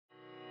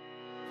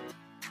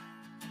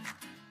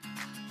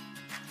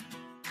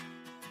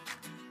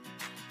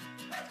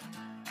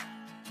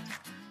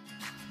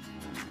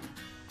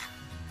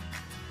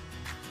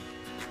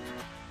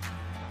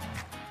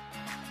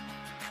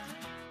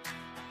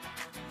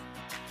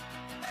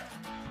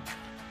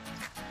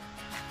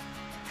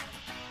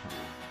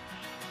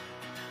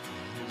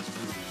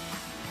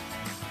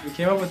We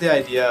came up with the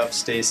idea of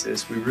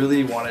Stasis. We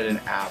really wanted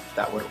an app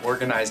that would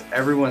organize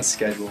everyone's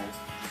schedule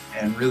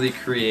and really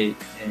create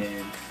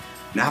an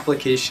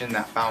application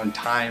that found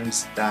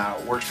times that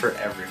worked for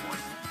everyone.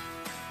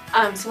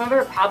 Some of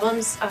our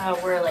problems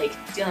were like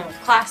dealing with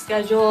class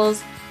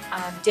schedules,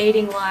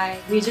 dating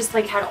life. We just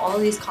had all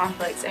these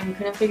conflicts and we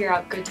couldn't figure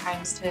out good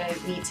times to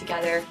meet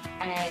together,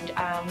 and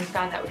we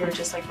found that we were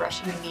just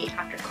rushing to meet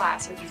after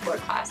class or before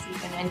class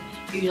even, and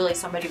usually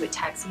somebody would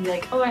text and be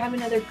like, oh, I have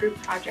another group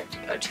project to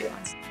go to.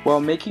 While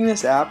making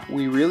this app,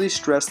 we really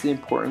stressed the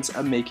importance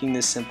of making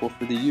this simple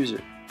for the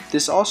user.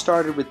 This all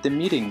started with the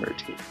meeting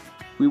merger.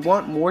 We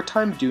want more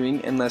time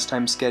doing and less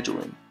time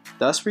scheduling.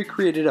 Thus, we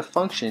created a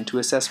function to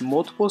assess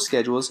multiple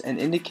schedules and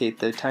indicate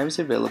the times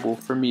available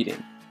for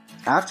meeting.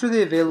 After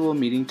the available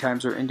meeting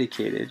times are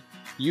indicated,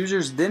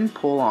 users then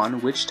pull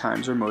on which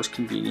times are most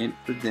convenient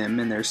for them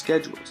and their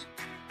schedules.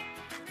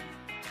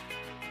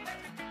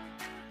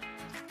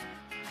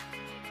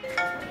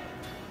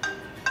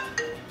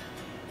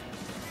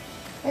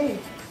 Hey.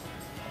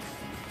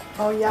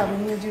 Oh yeah,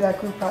 we need to do that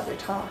group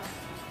project, huh?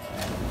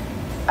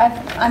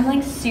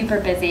 I'm super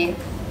busy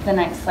the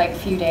next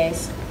few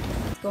days.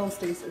 Let's go on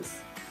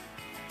Stasis.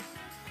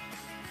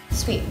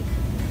 Sweet.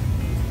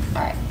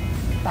 Alright,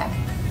 bye.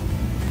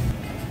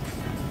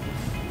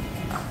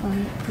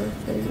 Alright,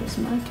 perfect. Here's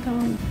my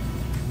account.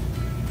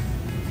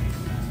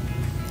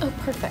 Oh,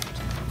 perfect.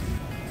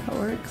 That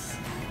works.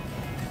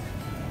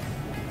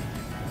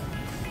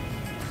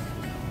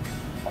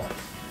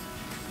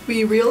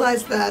 We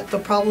realized that the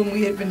problem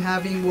we had been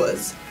having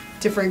was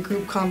different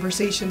group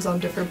conversations on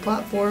different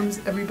platforms.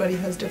 Everybody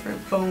has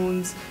different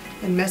phones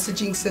and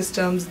messaging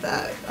systems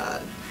that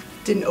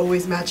didn't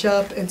always match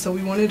up, and so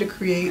we wanted to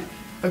create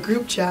a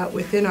group chat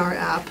within our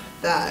app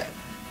that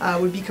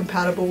would be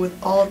compatible with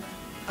all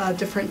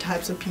different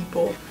types of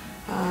people,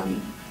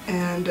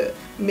 and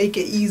make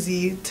it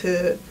easy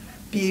to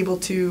be able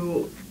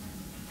to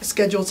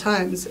schedule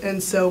times.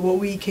 And so what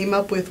we came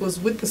up with was,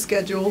 with the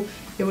schedule,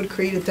 it would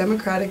create a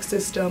democratic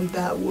system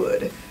that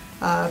would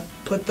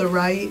put the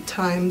right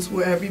times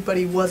where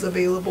everybody was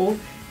available,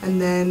 and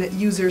then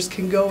users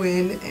can go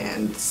in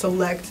and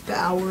select the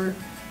hour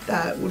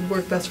that would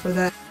work best for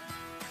them.